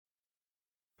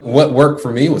What worked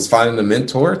for me was finding a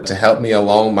mentor to help me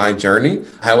along my journey.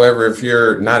 However, if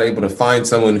you're not able to find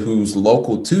someone who's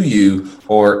local to you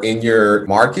or in your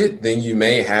market, then you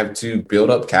may have to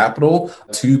build up capital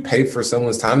to pay for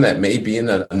someone's time that may be in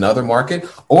another market,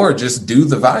 or just do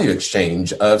the value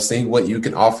exchange of seeing what you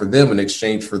can offer them in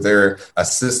exchange for their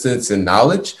assistance and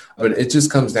knowledge. But it just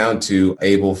comes down to,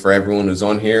 Abel, for everyone who's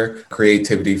on here,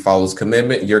 creativity follows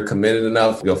commitment. You're committed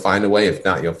enough, you'll find a way. If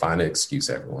not, you'll find an excuse,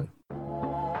 everyone.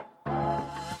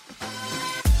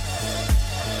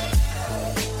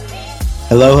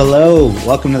 Hello.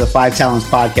 Welcome to the Five Talents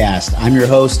Podcast. I'm your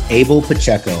host, Abel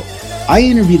Pacheco. I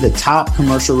interview the top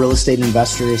commercial real estate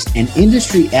investors and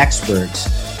industry experts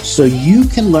so you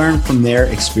can learn from their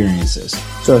experiences.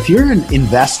 So if you're an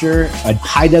investor, a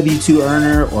high W-2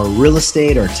 earner, or real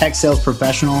estate or tech sales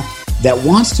professional that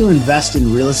wants to invest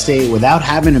in real estate without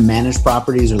having to manage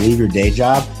properties or leave your day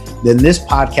job, then this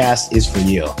podcast is for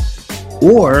you.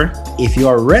 Or if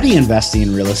you're already investing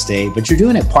in real estate, but you're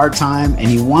doing it part-time and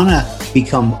you want to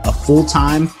become a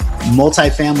full-time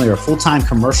multifamily or full-time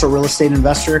commercial real estate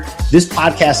investor, this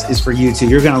podcast is for you too.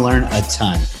 You're going to learn a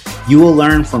ton. You will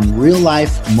learn from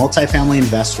real-life multifamily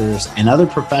investors and other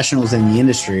professionals in the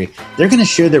industry. They're going to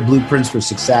share their blueprints for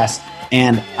success,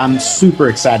 and I'm super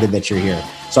excited that you're here.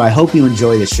 So I hope you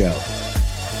enjoy the show.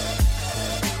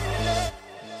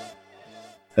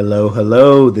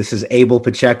 Hello. This is Abel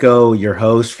Pacheco, your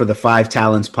host for the Five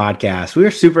Talents Podcast. We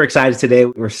are super excited today.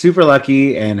 We're super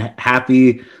lucky and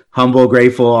happy, humble,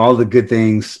 grateful, all the good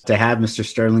things to have Mr.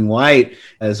 Sterling White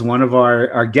as one of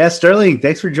our guests. Sterling,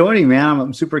 thanks for joining, man.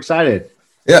 I'm super excited.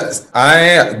 Yes,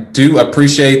 I do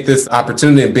appreciate this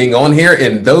opportunity of being on here.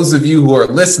 And those of you who are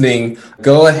listening,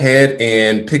 go ahead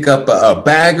and pick up a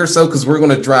bag or so, because we're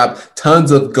going to drop tons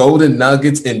of golden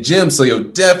nuggets and gems. So you'll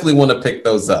definitely want to pick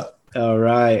those up. All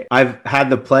right. I've had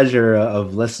the pleasure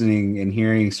of listening and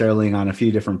hearing Sterling on a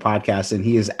few different podcasts, and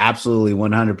he is absolutely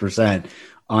 100%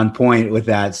 on point with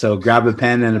that. So grab a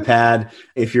pen and a pad.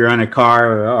 If you're on a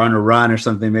car or on a run or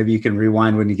something, maybe you can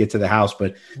rewind when you get to the house,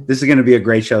 but this is going to be a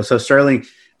great show. So Sterling,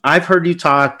 I've heard you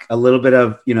talk a little bit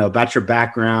of, about your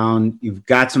background. You've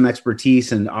got some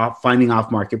expertise in finding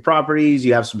off-market properties.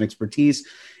 You have some expertise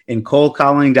in cold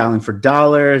calling, dialing for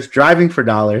dollars, driving for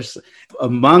dollars,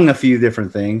 among a few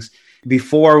different things.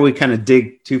 Before we kind of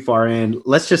dig too far in,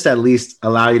 let's just at least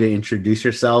allow you to introduce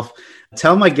yourself.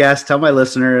 Tell my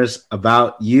listeners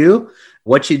about you,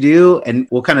 what you do, and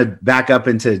we'll kind of back up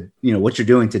into, what you're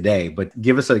doing today. But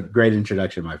give us a great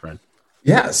introduction, my friend.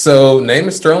 Yeah, so name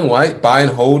is Sterling White, buy and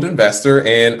hold investor,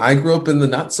 and I grew up in the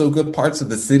not so good parts of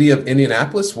the city of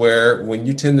Indianapolis, where when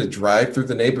you tend to drive through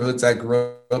the neighborhoods I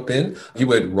grew up in, you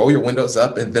would roll your windows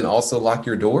up and then also lock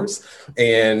your doors.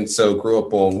 And so grew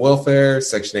up on welfare,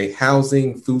 Section 8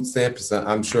 housing, food stamps,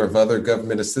 I'm sure of other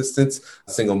government assistance,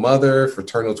 single mother,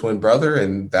 fraternal twin brother,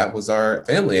 and that was our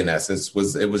family in essence.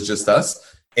 It was just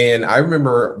us. And I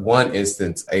remember one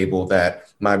instance, Abel, that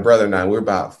my brother and I, we're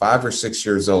about 5 or 6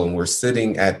 years old, and we're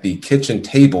sitting at the kitchen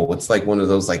table. It's like one of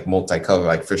those like multicolored,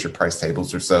 like Fisher Price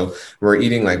tables or so. We're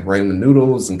eating like ramen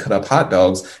noodles and cut up hot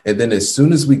dogs. And then as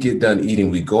soon as we get done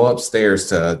eating, we go upstairs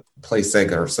to play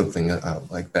Sega or something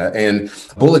like that. And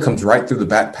a bullet comes right through the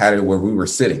back patio where we were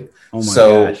sitting. Oh my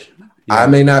gosh. Yeah. I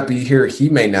may not be here, he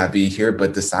may not be here,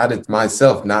 but decided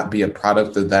myself not be a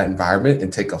product of that environment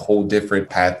and take a whole different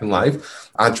path in life.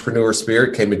 Entrepreneur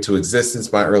spirit came into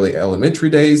existence my early elementary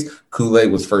days.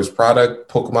 Kool-Aid was first product.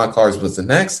 Pokemon cards was the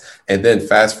next. And then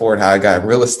fast forward, how I got in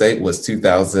real estate was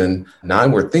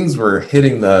 2009, where things were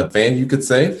hitting the fan, you could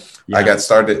say. Yeah. I got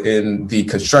started in the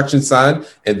construction side,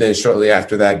 and then shortly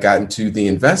after that got into the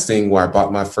investing, where I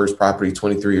bought my first property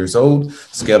 23 years old,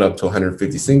 scaled up to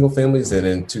 150 single families, and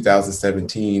in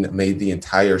 2017 made the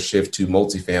entire shift to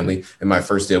multifamily, and my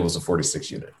first deal was a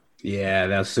 46 unit. Yeah,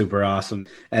 that's super awesome.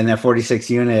 And that 46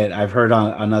 unit, I've heard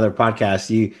on another podcast,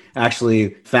 you actually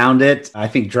found it, I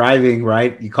think driving,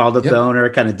 right? You called up the owner,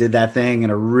 kind of did that thing,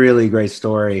 and a really great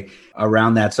story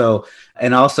around that. So,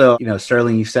 and also,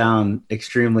 Sterling, you sound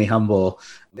extremely humble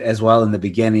as well in the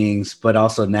beginnings, but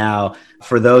also now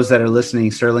for those that are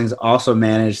listening, Sterling's also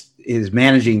is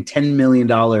managing $10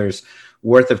 million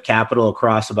worth of capital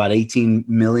across about 18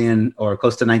 million or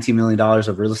close to $19 million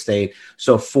of real estate.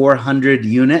 So 400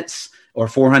 units or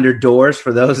 400 doors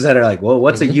for those that are like, well,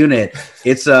 what's a unit?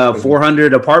 It's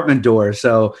 400 apartment doors.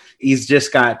 So he's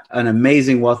just got an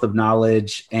amazing wealth of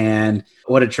knowledge. And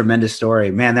What a tremendous story,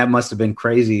 man. That must've been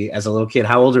crazy as a little kid.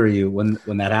 How old were you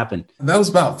when that happened? That was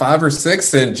about 5 or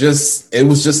 6, and it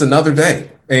was just another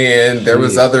day. And there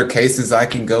was other cases I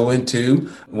can go into.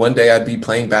 One day I'd be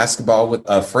playing basketball with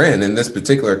a friend in this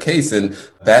particular case. And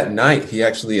that night he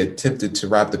actually attempted to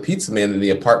rob the pizza man in the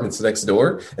apartments next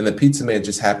door. And the pizza man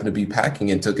just happened to be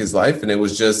packing and took his life. And it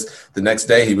was just the next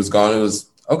day he was gone. It was,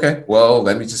 okay, well,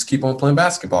 let me just keep on playing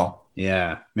basketball.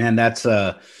 Yeah, man, that's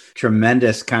a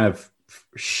tremendous kind of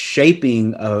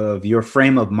shaping of your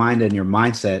frame of mind and your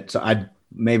mindset. So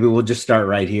maybe we'll just start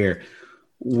right here.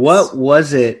 What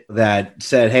was it that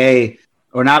said, hey,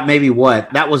 or not maybe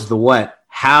what, that was the what,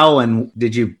 how, and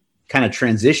did you kind of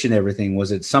transition everything?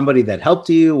 Was it somebody that helped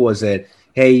you? Was it,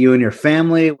 hey, you and your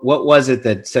family? What was it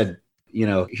that said,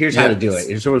 here's how to do it.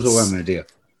 Here's what I'm going to do.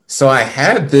 So I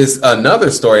had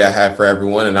another story I had for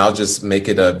everyone, and I'll just make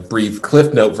it a brief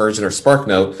Cliff Note version or Spark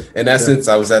Note. In essence,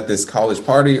 I was at this college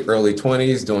party, early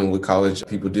 20s, doing what college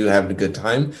people do, having a good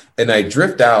time. And I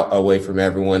drift out away from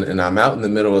everyone, and I'm out in the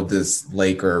middle of this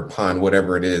lake or pond,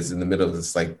 whatever it is, in the middle of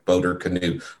this like boat or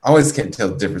canoe. I always can't tell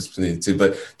the difference between the two,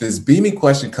 but this beaming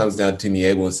question comes down to me,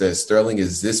 Abel, and says, Sterling,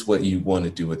 is this what you want to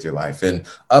do with your life? And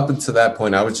up until that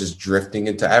point, I was just drifting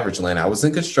into average land. I was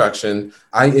in construction.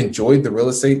 I enjoyed the real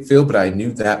estate field, but I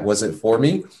knew that wasn't for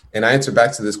me. And I answered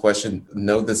back to this question,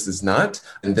 no, this is not.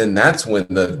 And then that's when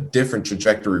the different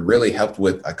trajectory really helped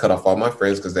with, I cut off all my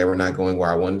friends because they were not going where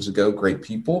I wanted to go. Great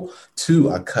people.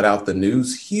 2, I cut out the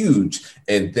news, huge.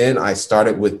 And then I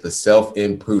started with the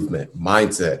self-improvement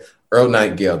mindset, Earl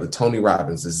Nightingale, the Tony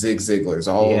Robbins, the Zig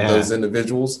Ziglars, all of those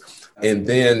individuals. And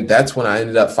then that's when I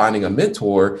ended up finding a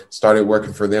mentor, started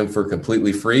working for them for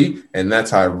completely free. And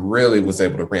that's how I really was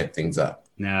able to ramp things up.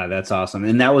 Yeah, that's awesome.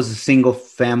 And that was a single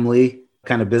family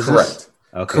kind of business? Correct.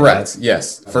 Okay. Correct.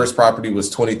 Yes. First property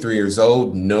was 23 years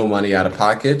old, no money out of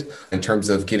pocket in terms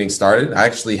of getting started. I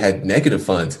actually had negative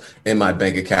funds in my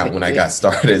bank account when I got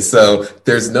started. So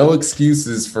there's no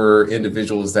excuses for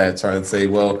individuals that try and say,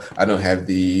 well, I don't have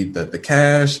the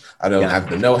cash. I don't have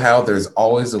the know-how. There's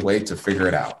always a way to figure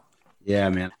it out. Yeah,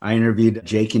 man. I interviewed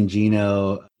Jake and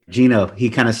Gino. Gino,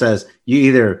 he kind of says, you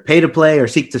either pay to play or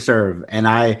seek to serve. And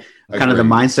I kind of the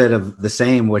mindset of the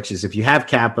same, which is if you have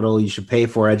capital, you should pay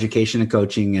for education and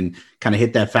coaching and kind of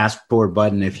hit that fast forward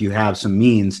button if you have some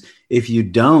means. If you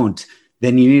don't,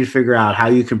 then you need to figure out how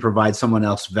you can provide someone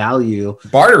else value.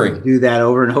 Bartering. Do that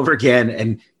over and over again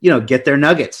and, get their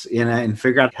nuggets and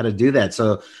figure out how to do that.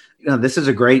 So, this is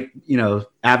a great,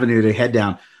 avenue to head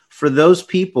down. For those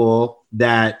people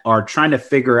that are trying to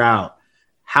figure out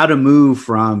how to move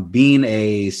from being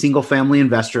a single family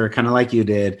investor, kind of like you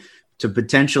did, to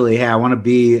potentially, hey, I want to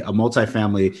be a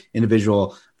multifamily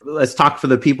individual. Let's talk for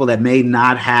the people that may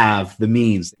not have the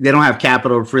means. They don't have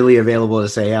capital freely available to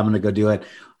say, hey, I'm going to go do it.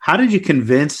 How did you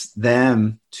convince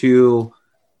them to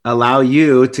allow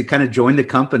you to kind of join the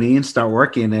company and start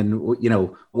working? And,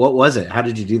 what was it? How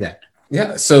did you do that?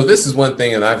 Yeah. So this is one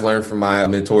thing that I've learned from my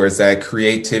mentor is that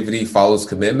creativity follows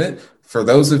commitment. For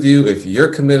those of you, if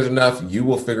you're committed enough, you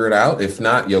will figure it out. If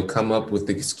not, you'll come up with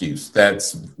the excuse.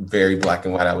 That's very black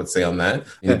and white, I would say on that.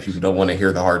 People don't want to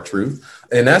hear the hard truth.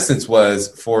 In essence, was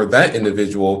for that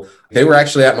individual, they were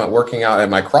actually working out at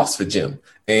my CrossFit gym.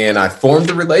 And I formed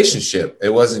a relationship.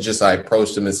 It wasn't just I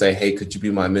approached them and say, hey, could you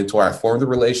be my mentor? I formed a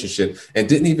relationship and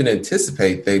didn't even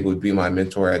anticipate they would be my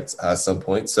mentor at some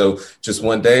point. So just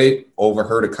one day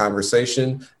overheard a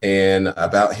conversation and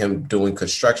about him doing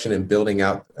construction and building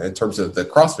out in terms of the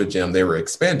CrossFit gym, they were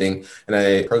expanding. And I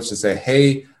approached and said,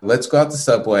 hey, let's go out to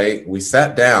Subway. We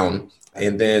sat down.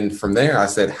 And then from there, I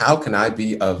said, how can I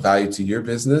be of value to your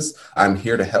business? I'm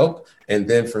here to help. And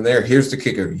then from there, here's the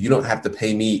kicker. You don't have to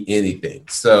pay me anything.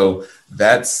 So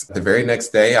that's the very next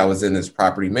day I was in this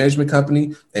property management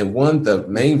company. And the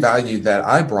main value that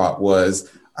I brought was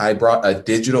I brought a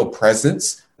digital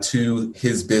presence to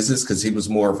his business because he was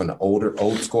more of an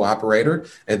old school operator.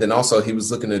 And then also he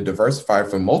was looking to diversify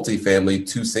from multifamily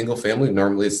to single family.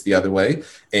 Normally it's the other way.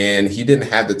 And he didn't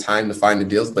have the time to find the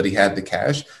deals, but he had the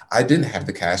cash. I didn't have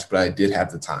the cash, but I did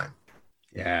have the time.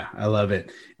 Yeah, I love it.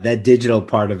 That digital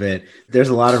part of it. There's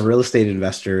a lot of real estate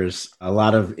investors, a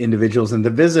lot of individuals in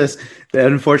the business that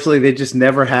unfortunately they've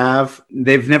never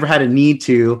had a need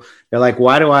to. They're like,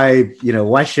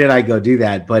 why should I go do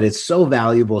that? But it's so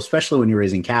valuable, especially when you're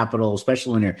raising capital,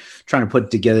 especially when you're trying to put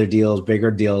together deals,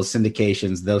 bigger deals,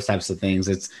 syndications, those types of things.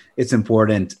 It's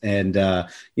important. And,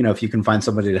 if you can find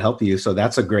somebody to help you. So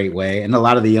that's a great way. And a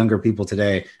lot of the younger people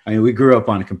today, we grew up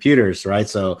on computers, right?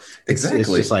 So it's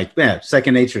just like,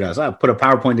 second nature to us. I'll put a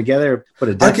PowerPoint together, put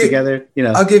a deck together,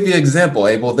 I'll give you an example,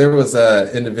 Abel. There was an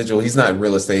individual, he's not in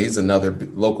real estate, he's another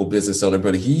local business owner,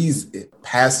 but he's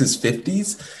past his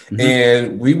 50s.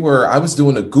 And I was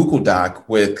doing a Google Doc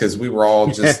because we were all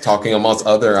just talking amongst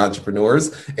other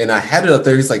entrepreneurs. And I had it up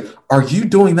there. He's like, are you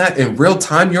doing that in real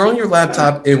time? You're on your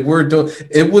laptop and we're doing,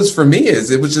 it was for me,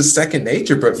 it was just second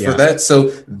nature, but for that. So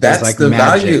that's like the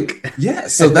magic value. Yeah.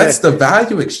 So that's the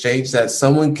value exchange that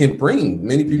someone can bring.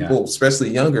 Many people, especially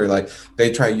younger, like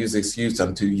they try to use the excuse,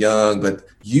 I'm too young, but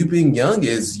you being young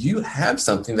is you have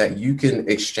something that you can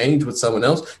exchange with someone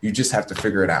else. You just have to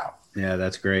figure it out. Yeah,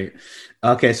 that's great.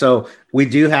 Okay, so we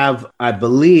do have, I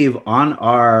believe on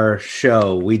our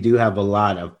show, we do have a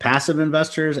lot of passive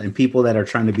investors and people that are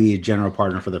trying to be a general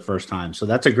partner for the first time. So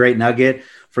that's a great nugget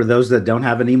for those that don't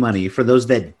have any money. For those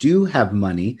that do have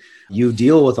money, you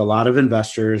deal with a lot of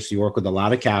investors, you work with a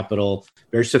lot of capital,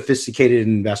 very sophisticated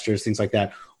investors, things like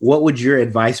that. What would your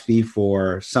advice be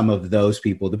for some of those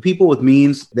people? The people with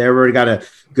means, they've already got a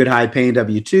good high paying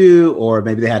W-2, or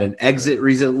maybe they had an exit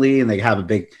recently and they have a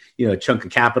big chunk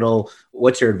of capital.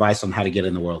 What's your advice on how to get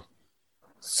in the world?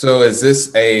 So is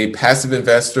this a passive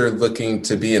investor looking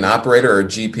to be an operator or a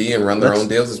GP and run their own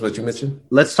deals is what you mentioned?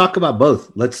 Let's talk about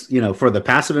both. Let's, for the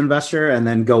passive investor and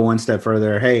then go one step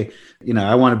further. Hey,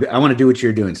 I want to do what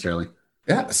you're doing, Sterling.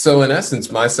 Yeah. So in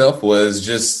essence, myself was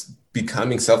just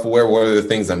becoming self-aware. What are the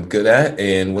things I'm good at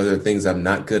and what are the things I'm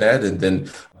not good at? And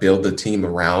then build a team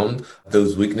around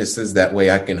those weaknesses. That way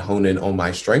I can hone in on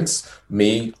my strengths.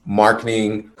 Me,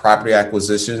 marketing, property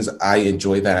acquisitions, I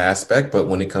enjoy that aspect. But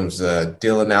when it comes to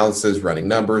deal analysis, running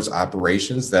numbers,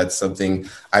 operations, that's something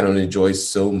I don't enjoy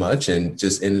so much, and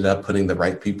just ended up putting the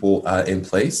right people in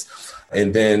place.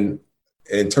 And then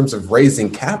in terms of raising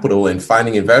capital and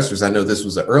finding investors, I know this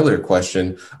was an earlier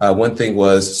question. One thing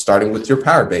was starting with your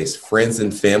power base, friends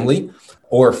and family,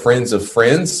 or friends of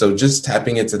friends. So just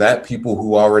tapping into that, people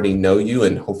who already know you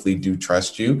and hopefully do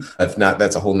trust you. If not,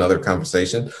 that's a whole nother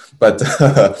conversation. But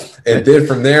and then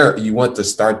from there, you want to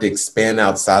start to expand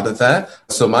outside of that.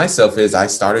 So myself I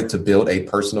started to build a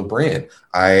personal brand.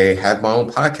 I had my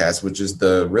own podcast, which is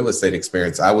the Real Estate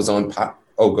Experience. I was on,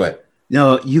 go ahead.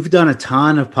 No, you've done a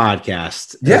ton of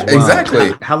podcasts. Yeah, well.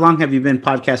 Exactly. How long have you been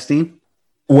podcasting?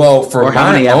 Well, for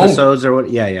how many episodes or what?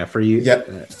 Yeah, for you. Yeah,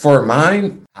 for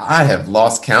mine, I have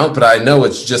lost count, but I know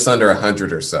it's just under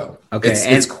 100 or so. Okay,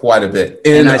 it's quite a bit.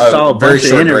 And I saw a bunch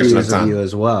of interviews of you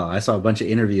as well. I saw a bunch of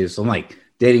interviews. So I'm like,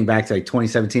 dating back to like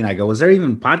 2017, I go, was there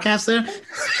even podcasts there?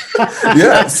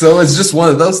 Yeah. So it's just one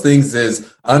of those things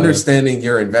is understanding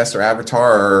your investor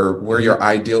avatar or where your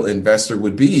ideal investor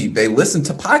would be. They listen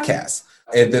to podcasts.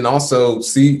 And then also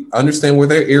understand where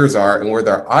their ears are and where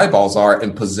their eyeballs are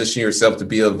and position yourself to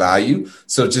be of value.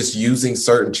 So just using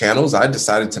certain channels, I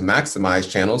decided to maximize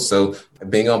channels. So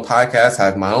being on podcasts, I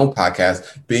have my own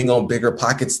podcast, being on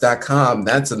biggerpockets.com.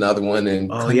 That's another one. And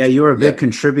you were a big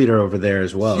contributor over there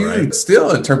as well. Huge, right?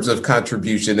 Still in terms of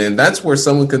contribution. And that's where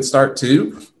someone can start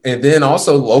too. And then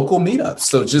also local meetups.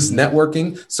 So just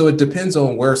networking. So it depends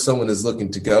on where someone is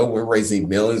looking to go. We're raising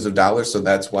millions of dollars. So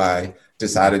that's why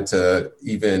decided to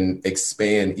even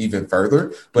expand even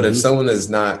further. But if someone is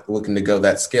not looking to go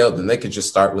that scale, then they could just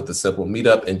start with a simple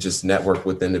meetup and just network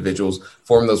with individuals,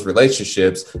 form those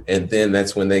relationships. And then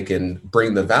that's when they can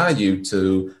bring the value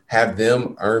to have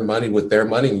them earn money with their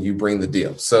money and you bring the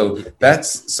deal. So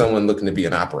that's someone looking to be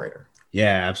an operator.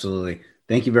 Yeah, absolutely.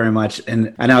 Thank you very much.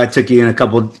 And I know I took you in a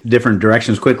couple different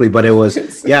directions quickly, but it was,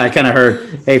 I kind of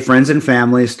heard, hey, friends and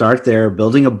family, start there,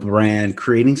 building a brand,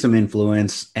 creating some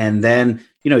influence, and then,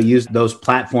 use those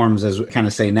platforms as we kind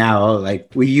of say now, like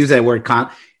we use that word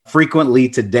frequently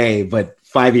today, but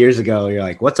 5 years ago, you're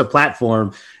like, what's a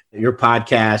platform? Your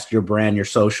podcast, your brand, your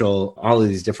social, all of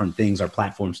these different things are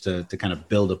platforms to kind of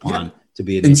build upon. Yeah.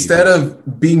 Instead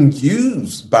of being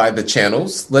used by the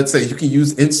channels, let's say you can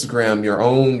use Instagram,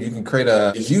 you can create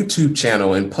a YouTube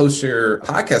channel and post your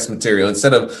podcast material.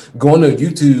 Instead of going to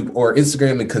YouTube or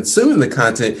Instagram and consuming the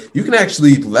content, you can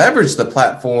actually leverage the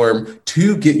platform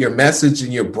to get your message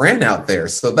and your brand out there.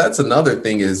 So that's another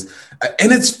thing and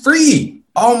it's free.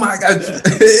 Oh my God,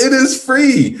 it is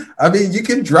free. I mean, you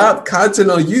can drop content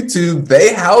on YouTube.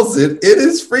 They house it. It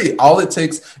is free. All it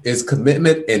takes is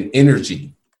commitment and energy.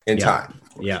 Time.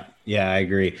 Yeah, I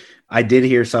agree. I did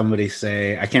hear somebody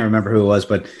say, I can't remember who it was,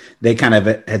 but they kind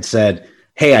of had said,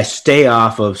 hey, I stay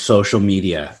off of social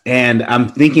media. And I'm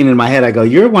thinking in my head, I go,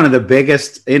 you're one of the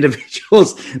biggest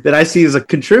individuals that I see as a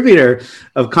contributor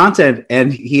of content.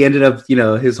 And he ended up,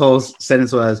 his whole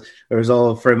sentence was, or his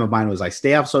whole frame of mind was, I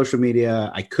stay off social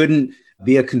media. I couldn't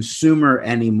be a consumer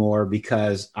anymore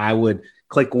because I would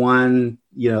click one,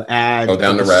 ad, go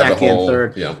down the rabbit hole.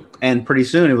 Third. Yeah. And pretty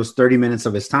soon it was 30 minutes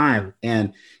of his time.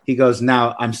 And he goes,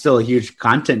 now I'm still a huge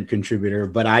content contributor,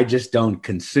 but I just don't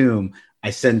consume. I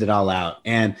send it all out.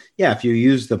 And yeah, if you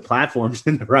use the platforms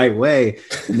in the right way,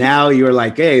 now you're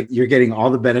like, hey, you're getting all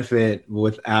the benefit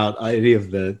without any of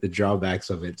the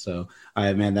drawbacks of it. So,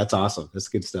 man, that's awesome. That's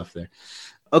good stuff there.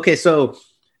 Okay, so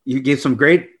you gave some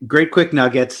great quick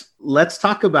nuggets. Let's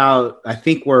talk about, I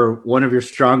think, where one of your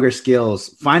stronger skills,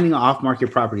 finding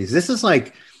off-market properties. This is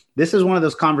one of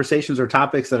those conversations or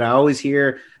topics that I always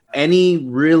hear. Any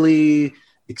really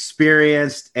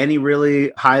experienced, any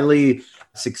really highly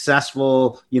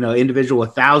successful, individual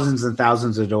with thousands and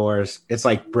thousands of doors, it's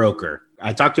like broker.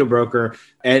 I talked to a broker,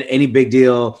 and any big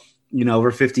deal,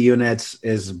 over 50 units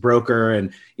is broker,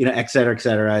 and, et cetera, et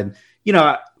cetera. And,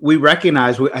 we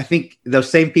recognize, I think those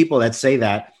same people that say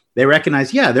that, they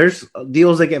recognize, yeah, there's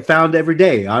deals that get found every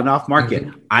day on off market.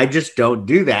 Mm-hmm. I just don't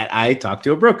do that. I talk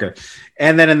to a broker.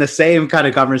 And then in the same kind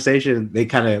of conversation, they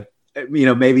kind of,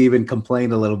 maybe even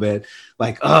complain a little bit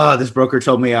like, oh, this broker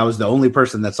told me I was the only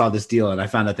person that saw this deal, and I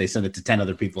found out they sent it to 10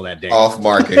 other people that day. Off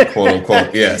market, quote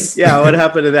unquote. Yes. Yeah. What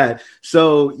happened to that?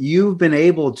 So you've been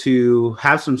able to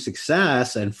have some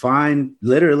success and find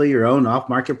literally your own off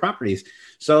market properties.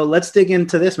 So let's dig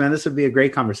into this, man. This would be a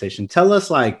great conversation. Tell us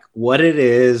like what it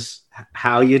is,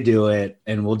 how you do it,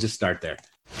 and we'll just start there.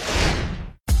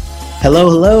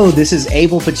 Hello. This is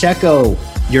Abel Pacheco,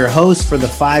 your host for the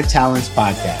 5 Talents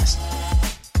podcast.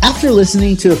 After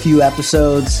listening to a few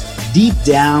episodes, deep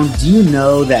down, do you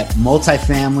know that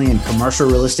multifamily and commercial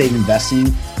real estate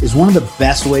investing is one of the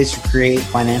best ways to create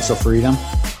financial freedom?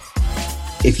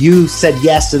 If you said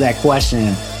yes to that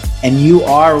question and you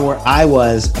are where I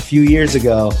was a few years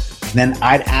ago, then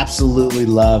I'd absolutely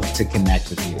love to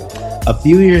connect with you. A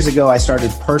few years ago, I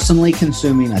started personally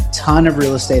consuming a ton of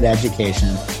real estate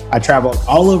education. I traveled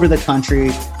all over the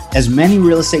country, as many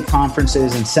real estate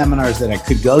conferences and seminars that I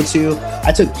could go to.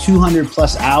 I took 200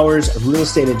 plus hours of real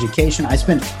estate education. I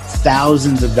spent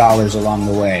thousands of dollars along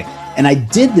the way. And I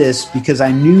did this because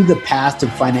I knew the path to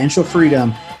financial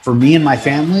freedom for me and my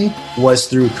family was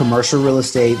through commercial real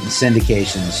estate and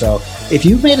syndication. So if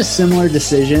you've made a similar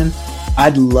decision,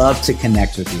 I'd love to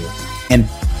connect with you. And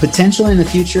potentially in the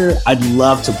future, I'd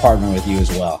love to partner with you as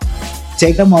well.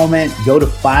 Take a moment, go to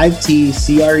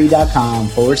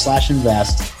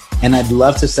 5tcre.com/invest, and I'd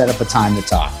love to set up a time to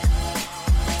talk.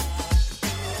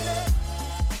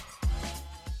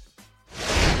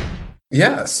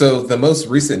 Yeah. So the most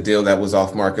recent deal that was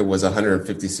off market was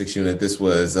 156 unit. This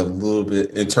was a little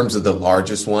bit in terms of the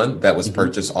largest one that was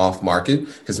purchased off market,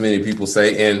 because many people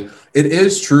say, and it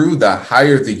is true, the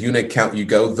higher the unit count you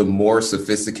go, the more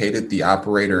sophisticated the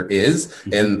operator is.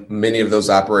 And many of those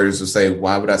operators will say,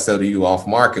 why would I sell to you off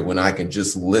market when I can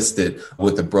just list it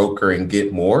with a broker and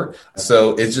get more?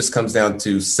 So it just comes down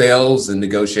to sales and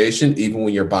negotiation, even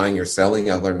when you're buying or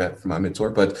selling. I learned that from my mentor.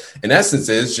 But in essence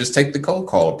is just take the cold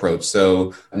call approach.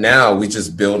 So now we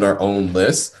just build our own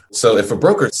list. So if a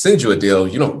broker sends you a deal,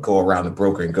 you don't go around the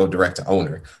broker and go direct to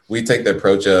owner. We take the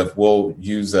approach of we'll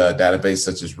use a database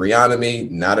such as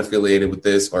Reonomy, not affiliated with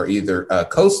this, or either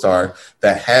CoStar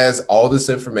that has all this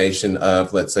information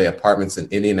of, let's say, apartments in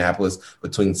Indianapolis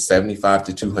between 75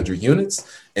 to 200 units.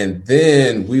 And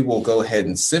then we will go ahead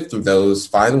and sift through those,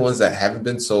 find the ones that haven't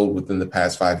been sold within the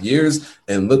past 5 years,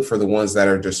 and look for the ones that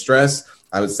are distressed.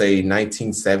 I would say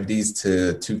 1970s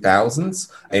to 2000s,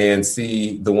 and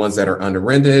see the ones that are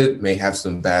under-rented, may have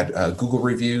some bad Google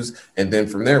reviews. And then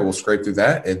from there, we'll scrape through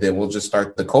that. And then we'll just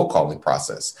start the cold calling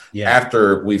process. Yeah.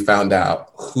 After we found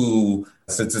out who,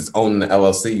 since it's owned the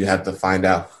LLC, you have to find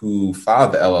out who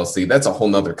filed the LLC. That's a whole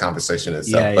nother conversation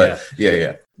itself.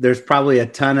 Yeah. There's probably a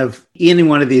ton of any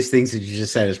one of these things that you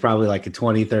just said is probably like a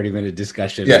 20, 30-minute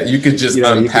discussion. Yeah, you could just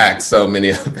unpack so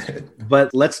many of it.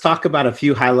 But let's talk about a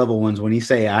few high-level ones. When you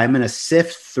say, I'm going to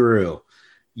sift through,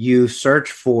 you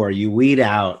search for, you weed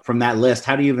out from that list.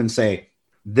 How do you even say,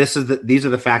 these are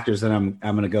the factors that I'm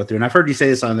going to go through? And I've heard you say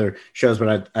this on other shows,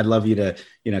 but I'd love you to,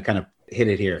 kind of hit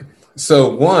it here.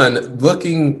 So one,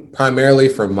 looking primarily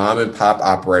for mom and pop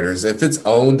operators. If it's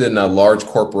owned in a large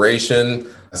corporation,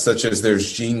 such as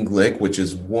there's Gene Glick, which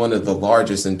is one of the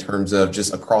largest in terms of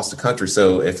just across the country.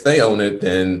 So if they own it,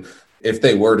 then if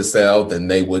they were to sell, then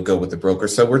they would go with the broker.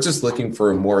 So we're just looking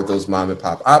for more of those mom and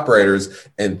pop operators,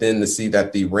 and then to see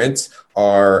that the rents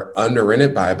are under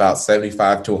rented by about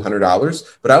 $75 to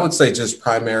 $100. But I would say just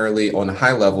primarily on a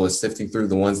high level is sifting through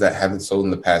the ones that haven't sold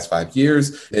in the past 5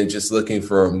 years and just looking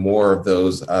for more of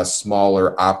those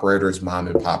smaller operators, mom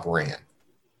and pop ran.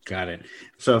 Got it.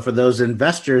 So for those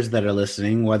investors that are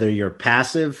listening, whether you're a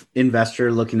passive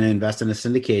investor looking to invest in a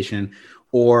syndication,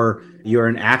 or you're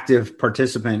an active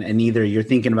participant and either you're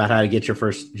thinking about how to get your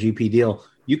first GP deal,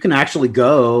 you can actually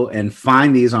go and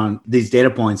find these on these data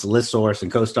points, ListSource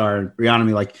and CoStar and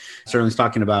Reonomy, like Sterling's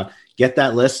talking about, get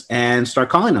that list and start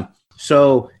calling them.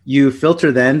 So you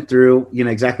filter then through,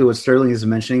 exactly what Sterling is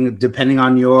mentioning, depending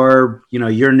on your,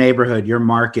 your neighborhood, your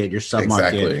market, your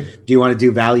submarket. Exactly. Do you want to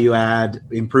do value add,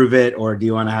 improve it, or do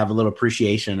you want to have a little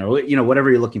appreciation or,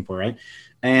 whatever you're looking for, right?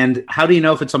 And how do you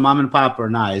know if it's a mom and pop or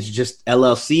not? Is it just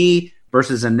LLC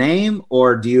versus a name,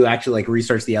 or do you actually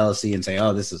research the LLC and say,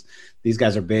 oh, these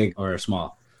guys are big or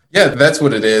small? Yeah, that's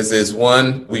what it is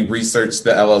one, we researched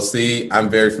the LLC. I'm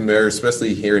very familiar,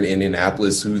 especially here in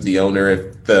Indianapolis, who the owner,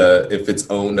 if it's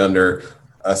owned under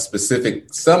a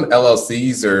specific, some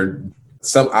LLCs or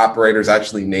some operators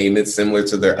actually name it similar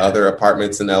to their other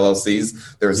apartments and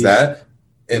LLCs. There's that.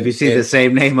 If you see the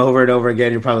same name over and over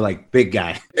again, you're probably like, big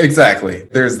guy. Exactly.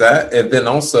 There's that. And then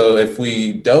also, if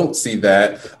we don't see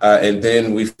that, and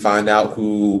then we find out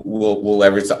who will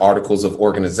leverage the articles of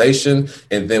organization,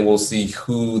 and then we'll see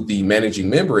who the managing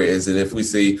member is. And if we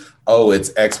see, oh,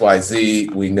 it's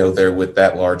XYZ, we know they're with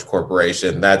that large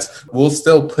corporation. We'll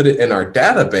still put it in our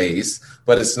database,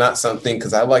 but it's not something,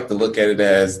 because I like to look at it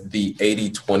as the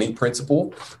 80-20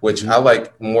 principle, which I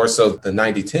like more so the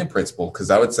 90-10 principle,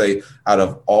 because I would say out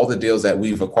of all the deals that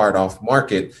we've acquired off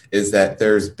market is that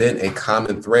there's been a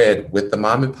common thread with the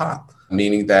mom and pop,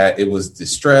 meaning that it was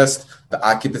distressed. The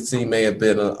occupancy may have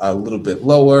been a little bit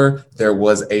lower. There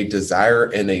was a desire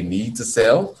and a need to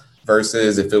sell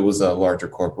versus if it was a larger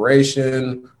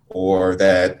corporation or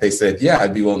that they said, yeah,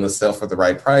 I'd be willing to sell for the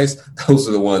right price. Those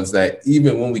are the ones that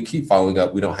even when we keep following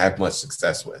up, we don't have much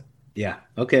success with. Yeah.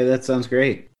 Okay. That sounds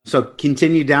great. So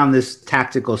continue down this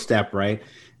tactical step, right?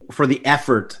 For the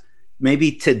effort,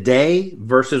 maybe today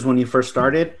versus when you first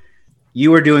started,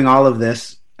 you were doing all of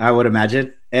this, I would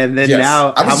imagine. And then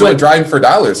now I was doing driving for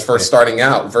dollars first starting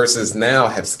out versus now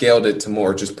have scaled it to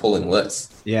more just pulling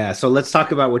lists. Yeah. So let's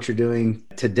talk about what you're doing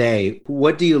today.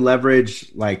 What do you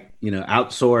leverage,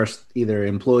 outsource either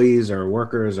employees or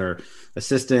workers or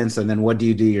assistants? And then what do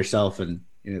you do yourself? And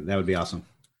that would be awesome.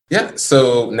 Yeah.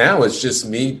 So now it's just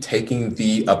me taking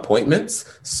the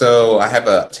appointments. So I have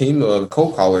a team of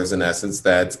cold callers in essence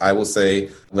that I will say,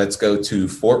 let's go to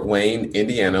Fort Wayne,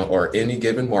 Indiana, or any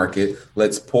given market.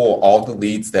 Let's pull all the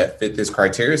leads that fit this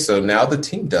criteria. So now the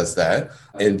team does that.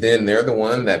 And then they're the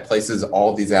one that places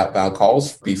all these outbound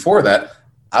calls. Before that,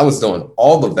 I was doing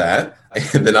all of that.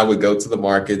 And then I would go to the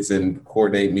markets and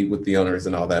coordinate, meet with the owners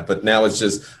and all that. But now it's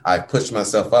just, I pushed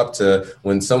myself up to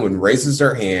when someone raises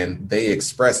their hand, they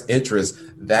express interest.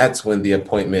 That's when the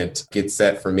appointment gets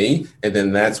set for me. And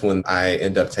then that's when I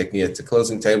end up taking it to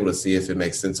closing table to see if it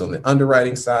makes sense on the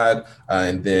underwriting side,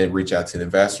 and then reach out to the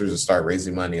investors and start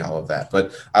raising money, all of that.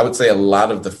 But I would say a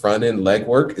lot of the front end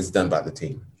legwork is done by the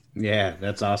team. Yeah,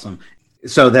 that's awesome.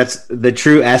 So that's the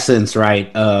true essence,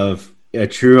 right, of a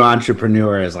true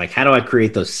entrepreneur is how do I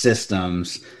create those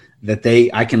systems that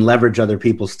I can leverage other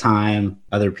people's time,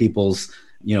 other people's,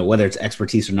 whether it's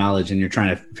expertise or knowledge, and you're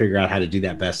trying to figure out how to do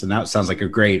that best. And that sounds like a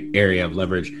great area of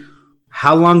leverage.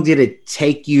 How long did it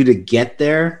take you to get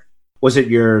there? Was it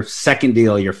your second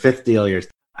deal, your fifth deal?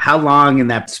 How long in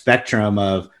that spectrum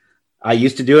of I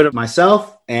used to do it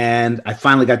myself and I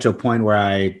finally got to a point where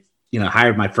I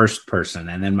hired my first person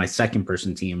and then my second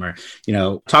person team, or,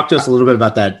 talk to us a little bit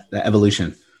about that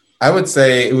evolution. I would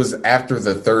say it was after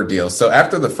the third deal. So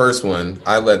after the first one,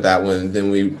 I led that one.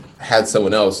 Then we had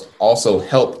someone else also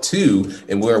help too.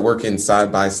 And we were working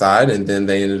side by side. And then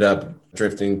they ended up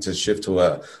drifting to shift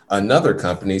to another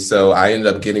company. So I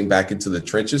ended up getting back into the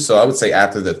trenches. So I would say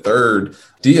after the third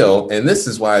deal, and this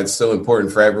is why it's so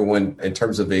important for everyone in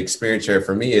terms of the experience share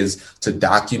for me, is to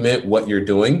document what you're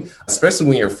doing, especially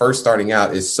when you're first starting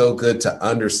out. It's so good to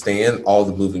understand all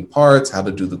the moving parts, how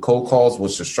to do the cold calls,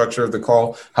 what's the structure of the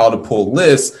call, how to pull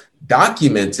lists.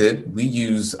 Documented. We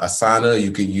use Asana.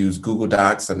 You could use Google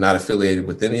Docs. I'm not affiliated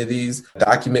with any of these.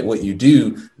 Document what you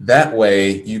do. That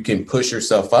way you can push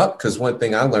yourself up. Because one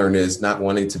thing I learned is not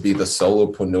wanting to be the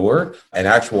solopreneur. An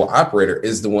actual operator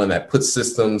is the one that puts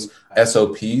systems,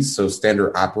 SOPs, so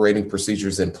standard operating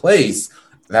procedures in place.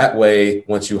 That way,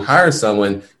 once you hire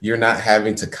someone, you're not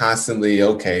having to constantly,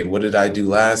 okay, what did I do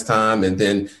last time? And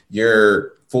then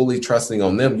you're fully trusting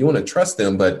on them. You want to trust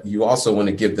them, but you also want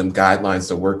to give them guidelines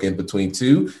to work in between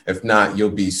too. If not, you'll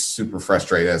be super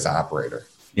frustrated as an operator.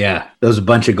 Yeah, those a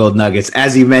bunch of gold nuggets.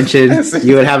 As you mentioned,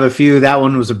 you would have a few. That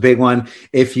one was a big one.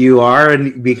 If you are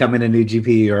becoming a new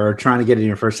GP or trying to get in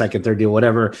your first, second, third deal,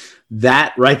 whatever,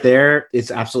 that right there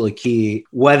is absolutely key.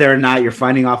 Whether or not you're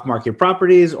finding off-market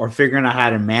properties or figuring out how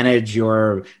to manage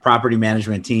your property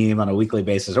management team on a weekly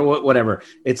basis or whatever,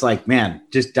 it's like, man,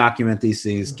 just document these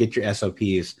things, get your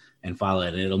SOPs and follow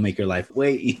it, and it'll make your life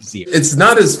way easier. It's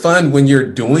not as fun when you're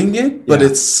doing it, but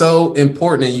it's so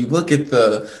important. And you look at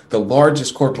the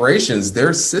largest corporations,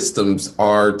 their systems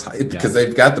are tight because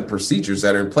they've got the procedures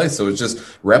that are in place. So it's just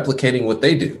replicating what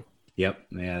they do. Yep.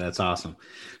 Yeah, that's awesome.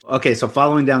 Okay, so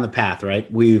following down the path,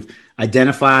 right? We've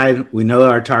identified, we know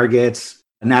our targets.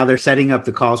 Now they're setting up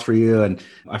the calls for you, and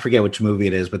I forget which movie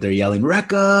it is, but they're yelling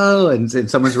 "Recco," and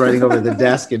someone's writing over the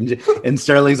desk, and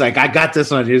Sterling's like, "I got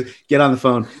this one. Just get on the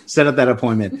phone, set up that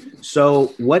appointment."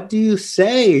 So, what do you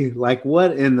say? Like,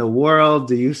 what in the world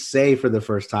do you say for the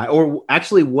first time, or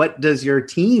actually, what does your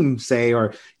team say?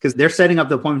 Or because they're setting up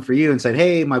the appointment for you and said,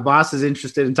 "Hey, my boss is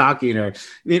interested in talking," or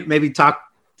maybe talk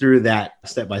through that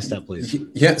step by step, please.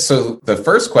 Yeah. So the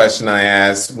first question I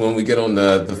ask when we get on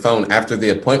the phone after the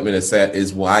appointment is set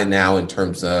is why now in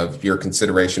terms of your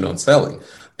consideration on selling.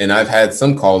 And I've had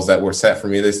some calls that were set for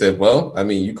me. They said, well, I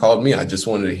mean, you called me. I just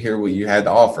wanted to hear what you had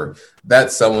to offer.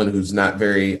 That's someone who's not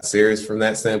very serious from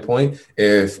that standpoint.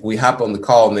 If we hop on the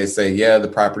call and they say, yeah, the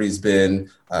property's been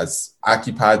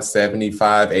occupied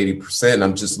 75-80%.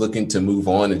 I'm just looking to move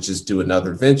on and just do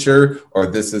another venture, or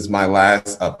this is my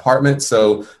last apartment.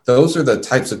 So those are the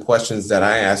types of questions that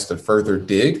I ask to further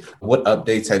dig. What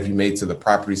updates have you made to the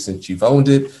property since you've owned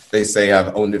it? They say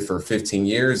I've owned it for 15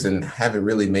 years and haven't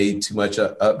really made too much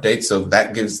update. So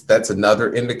that's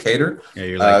another indicator. Yeah,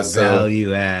 you're like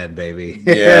value add, baby.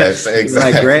 Yes,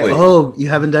 exactly. Like, great. Oh, you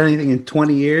haven't done anything in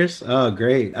 20 years? Oh,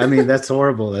 great. I mean, that's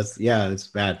horrible. That's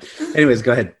bad. Anyways,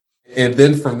 go ahead. And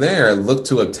then from there, look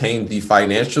to obtain the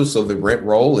financials, so the rent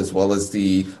roll as well as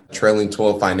the trailing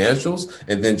 12 financials,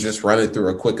 and then just run it through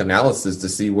a quick analysis to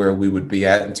see where we would be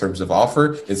at in terms of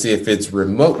offer and see if it's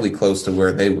remotely close to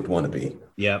where they would want to be.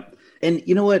 Yep. And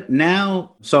you know what?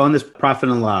 Now, so on this profit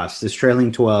and loss, this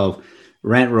trailing 12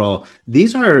 rent roll,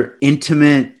 these are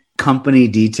intimate company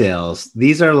details.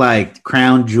 These are like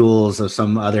crown jewels of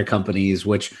some other companies,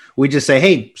 which we just say,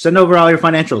 hey, send over all your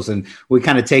financials. And we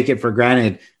kind of take it for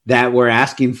granted that we're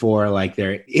asking for like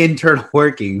their internal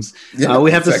workings. Yeah, we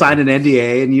have to sign an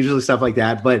NDA and usually stuff like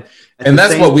that. But and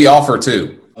that's what we offer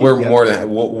too. We're more than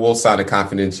we'll sign a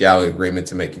confidentiality agreement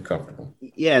to make you comfortable.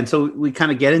 Yeah. And so we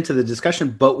kind of get into the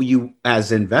discussion, but you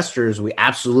as investors, we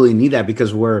absolutely need that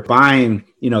because we're buying,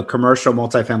 commercial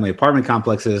multifamily apartment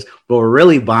complexes, but we're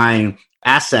really buying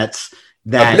assets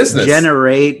that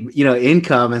generate,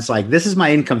 income. It's like, this is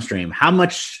my income stream. How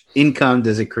much income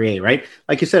does it create? Right?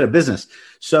 Like you said, a business.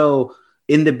 So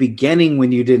in the beginning,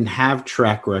 when you didn't have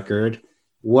track record,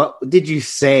 what did you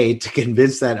say to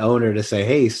convince that owner to say,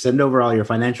 hey, send over all your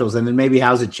financials? And then maybe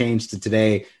how's it changed to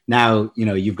today? Now,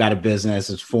 you've got a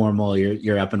business, it's formal,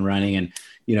 you're up and running,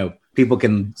 and, people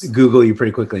can Google you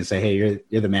pretty quickly and say, hey,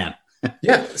 you're the man.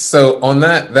 Yeah. So on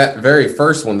that very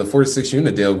first one, the 46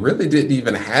 unit deal really didn't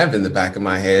even have in the back of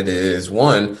my head is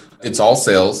one, it's all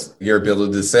sales, your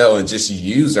ability to sell, and just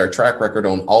use our track record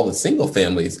on all the single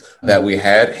families that we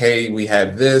had. Hey, we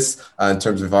had this in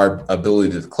terms of our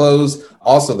ability to close.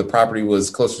 Also, the property was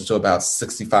closer to about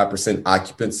 65%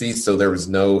 occupancy. So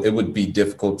it would be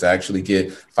difficult to actually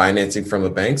get financing from a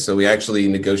bank. So we actually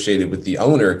negotiated with the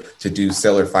owner to do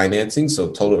seller financing. So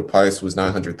total price was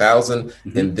 $900,000.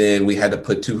 Mm-hmm. And then we had to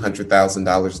put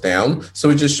 $200,000 down. So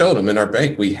we just showed them in our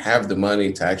bank, we have the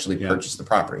money to actually purchase the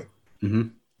property. Mm-hmm.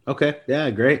 Okay.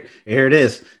 Yeah, great. Here it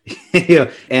is.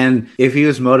 And if he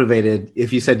was motivated,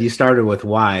 if you said you started with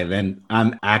why, then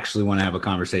I'm actually want to have a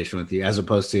conversation with you as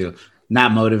opposed to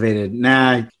not motivated. Go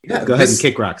ahead and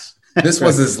kick rocks. This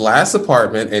was his last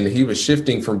apartment, and he was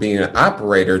shifting from being an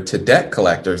operator to debt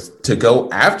collectors to go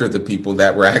after the people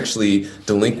that were actually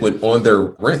delinquent on their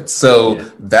rent. So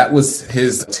that was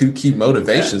his two key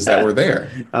motivations that were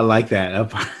there. I like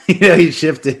that. He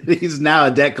shifted. He's now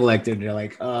a debt collector, and you're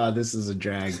like, oh, this is a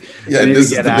drag. Yeah,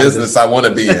 this is the business I want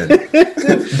to be in.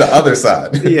 The other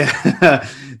side. Yeah.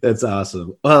 That's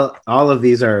awesome. Well, all of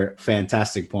these are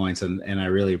fantastic points, and I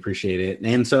really appreciate it.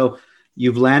 And so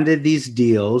you've landed these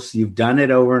deals. You've done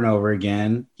it over and over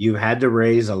again. You've had to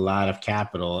raise a lot of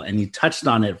capital, and you touched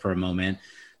on it for a moment.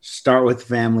 Start with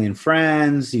family and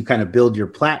friends. You kind of build your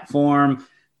platform.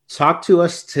 Talk to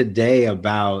us today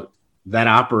about that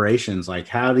operations. Like,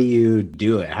 how do you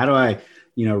do it? How do I,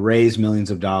 raise millions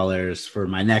of dollars for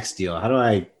my next deal? How do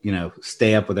I,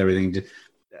 stay up with everything?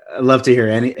 I'd love to hear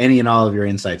any and all of your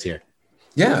insights here.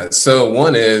 Yeah. So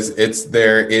one is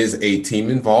there is a team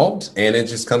involved, and it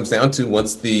just comes down to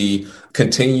once the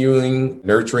continuing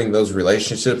nurturing those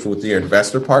relationships with your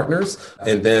investor partners,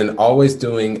 and then always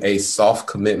doing a soft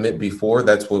commitment before.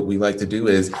 That's what we like to do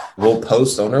is we'll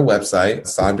post on our website,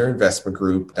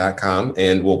 sonderinvestmentgroup.com,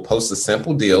 and we'll post a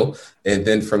simple deal. And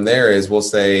then from there is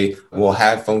we'll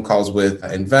have phone calls with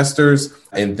investors,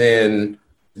 and then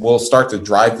we'll start to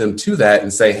drive them to that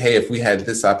and say, hey, if we had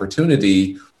this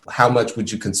opportunity, how much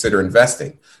would you consider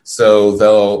investing? So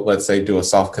they'll, let's say, do a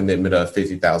soft commitment of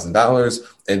 $50,000,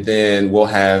 and then we'll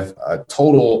have a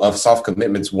total of soft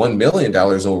commitments, $1 million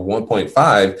or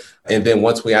 1.5. And then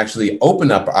once we actually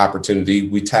open up an opportunity,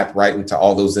 we tap right into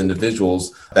all those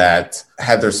individuals that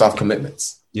had their soft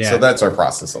commitments. Yeah. So that's our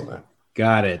process on that.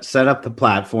 Got it. Set up the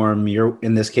platform.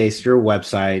 In this case, your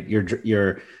website,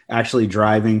 you're actually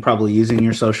driving, probably using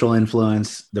your social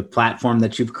influence, the platform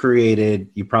that you've created.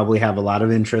 You probably have a lot of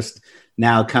interest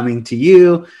now coming to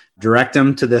you, direct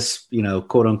them to this,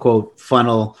 quote unquote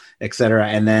funnel, et cetera,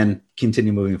 and then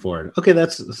continue moving forward. Okay.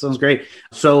 That sounds great.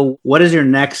 So what is your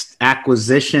next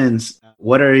acquisitions?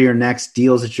 What are your next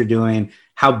deals that you're doing?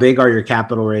 How big are your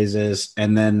capital raises?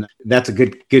 And then that's a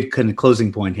good kind of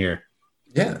closing point here.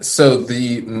 Yeah. So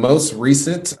the most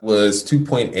recent was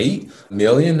 2.8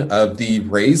 million of the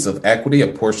raise of equity. A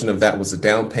portion of that was a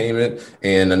down payment,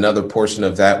 and another portion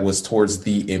of that was towards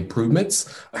the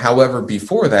improvements. However,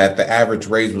 before that, the average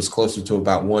raise was closer to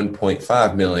about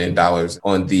 $1.5 million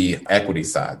on the equity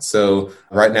side. So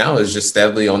right now is just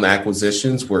steadily on the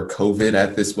acquisitions. We're COVID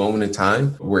at this moment in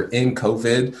time. We're in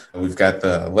COVID. We've got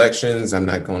the elections. I'm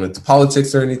not going into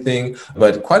politics or anything,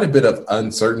 but quite a bit of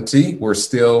uncertainty. We're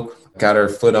still got our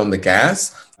foot on the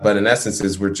gas, but in essence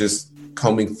is we're just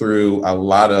combing through a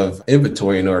lot of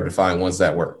inventory in order to find ones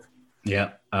that work.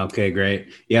 Yeah. Okay, great.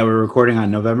 Yeah, we're recording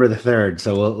on November the 3rd,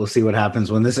 so we'll see what happens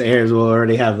when this airs. We'll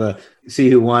already have see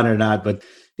who won or not. But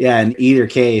yeah, in either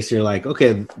case, you're like,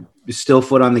 okay, still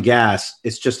foot on the gas.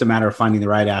 It's just a matter of finding the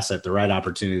right asset, the right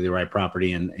opportunity, the right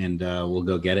property, and we'll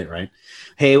go get it, right?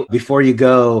 Hey, before you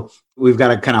go, we've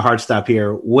got a kind of hard stop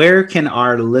here. Where can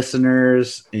our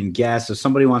listeners and guests, if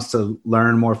somebody wants to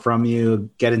learn more from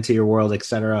you, get into your world, et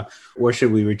cetera, where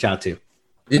should we reach out to?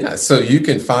 Yeah, so you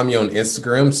can find me on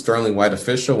Instagram, Sterling White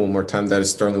Official. One more time, that is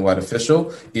Sterling White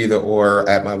Official, either or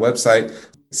at my website,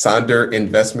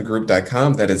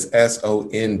 sonderinvestmentgroup.com. That is SONDER,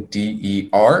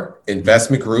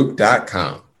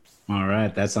 investmentgroup.com. All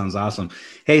right, that sounds awesome.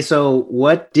 Hey, so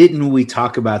what didn't we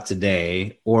talk about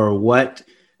today, or what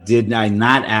did I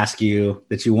not ask you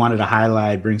that you wanted to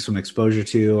highlight, bring some exposure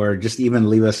to, or just even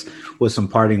leave us with some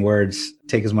parting words?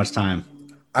 Take as much time.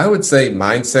 I would say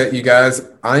mindset, you guys.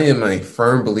 I am a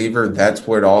firm believer that's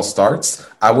where it all starts.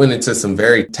 I went into some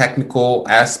very technical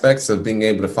aspects of being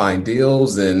able to find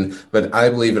deals, but I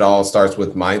believe it all starts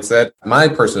with mindset. My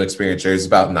personal experience here is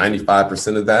about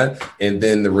 95% of that. And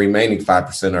then the remaining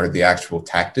 5% are the actual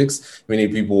tactics. Many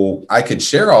people, I could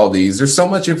share all these. There's so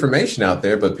much information out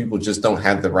there, but people just don't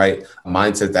have the right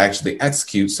mindset to actually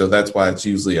execute. So that's why it's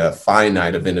usually a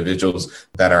finite of individuals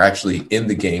that are actually in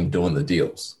the game doing the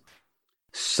deals.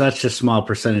 Such a small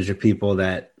percentage of people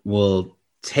that will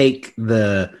take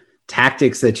the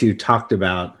tactics that you talked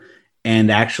about and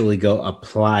actually go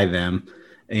apply them.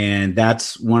 And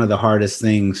that's one of the hardest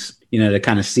things, to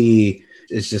kind of see.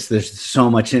 It's just, there's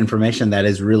so much information that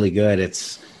is really good.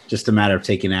 It's just a matter of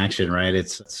taking action, right?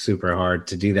 It's super hard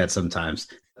to do that sometimes.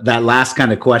 That last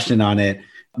kind of question on it,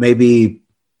 maybe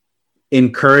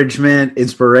encouragement,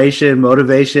 inspiration,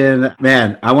 motivation.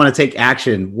 Man, I want to take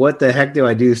action. What the heck do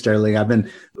I do, Sterling? I've been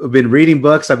reading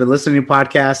books. I've been listening to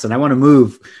podcasts, and I want to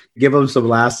move. Give them some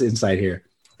last insight here.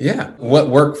 Yeah. What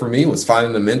worked for me was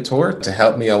finding a mentor to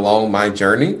help me along my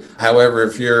journey. However,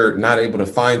 if you're not able to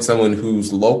find someone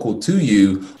who's local to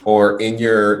you or in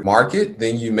your market,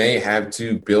 then you may have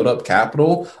to build up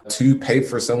capital to pay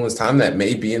for someone's time that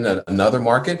may be in another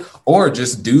market, or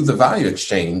just do the value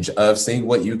exchange of seeing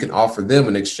what you can offer them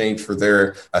in exchange for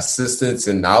their assistance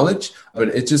and knowledge. But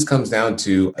it just comes down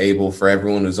to, Abel, for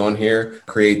everyone who's on here,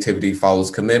 creativity follows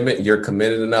commitment. You're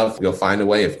committed enough, you'll find a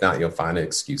way. If not, you'll find an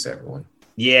excuse, everyone.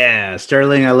 Yeah,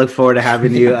 Sterling, I look forward to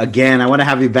having you again. I want to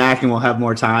have you back, and we'll have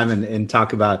more time and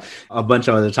talk about a bunch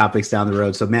of other topics down the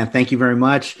road. So, man, thank you very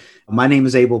much. My name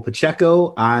is Abel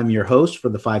Pacheco. I'm your host for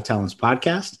the 5 Talents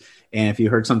podcast. And if you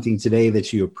heard something today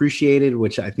that you appreciated,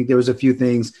 which I think there was a few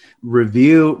things,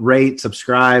 review, rate,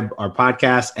 subscribe our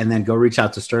podcast, and then go reach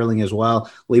out to Sterling as well.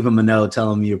 Leave him a note.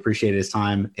 Tell him you appreciate his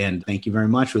time. And thank you very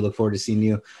much. We look forward to seeing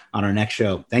you on our next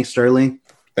show. Thanks, Sterling.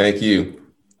 Thank you.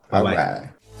 Bye-bye. Bye-bye.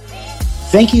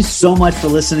 Thank you so much for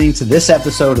listening to this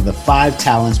episode of the 5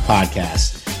 Talents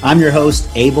podcast. I'm your host,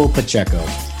 Abel Pacheco.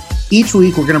 Each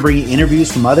week, we're going to bring you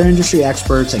interviews from other industry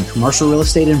experts and commercial real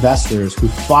estate investors who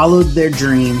followed their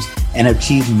dreams and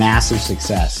achieved massive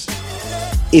success.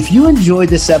 If you enjoyed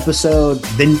this episode,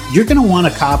 then you're going to want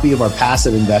a copy of our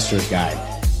Passive Investor's Guide,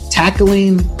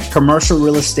 Tackling Commercial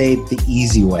Real Estate the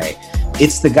Easy Way.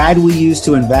 It's the guide we use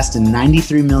to invest in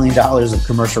 $93 million of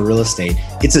commercial real estate.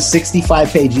 It's a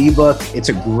 65-page ebook. It's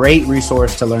a great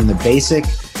resource to learn the basic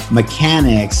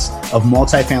mechanics of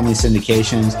multifamily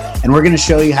syndications, and we're going to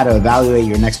show you how to evaluate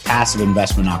your next passive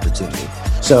investment opportunity.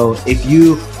 So if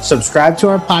you subscribe to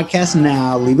our podcast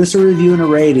now, leave us a review and a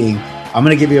rating, I'm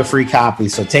going to give you a free copy.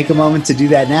 So take a moment to do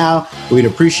that now. We'd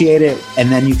appreciate it.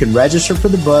 And then you can register for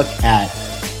the book at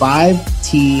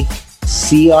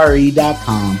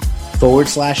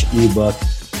 5tcre.com/ebook,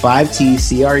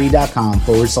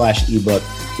 5tcre.com/ebook.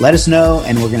 Let us know,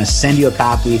 and we're going to send you a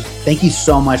copy. Thank you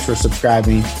so much for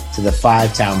subscribing to the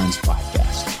 5 Talents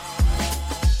Podcast.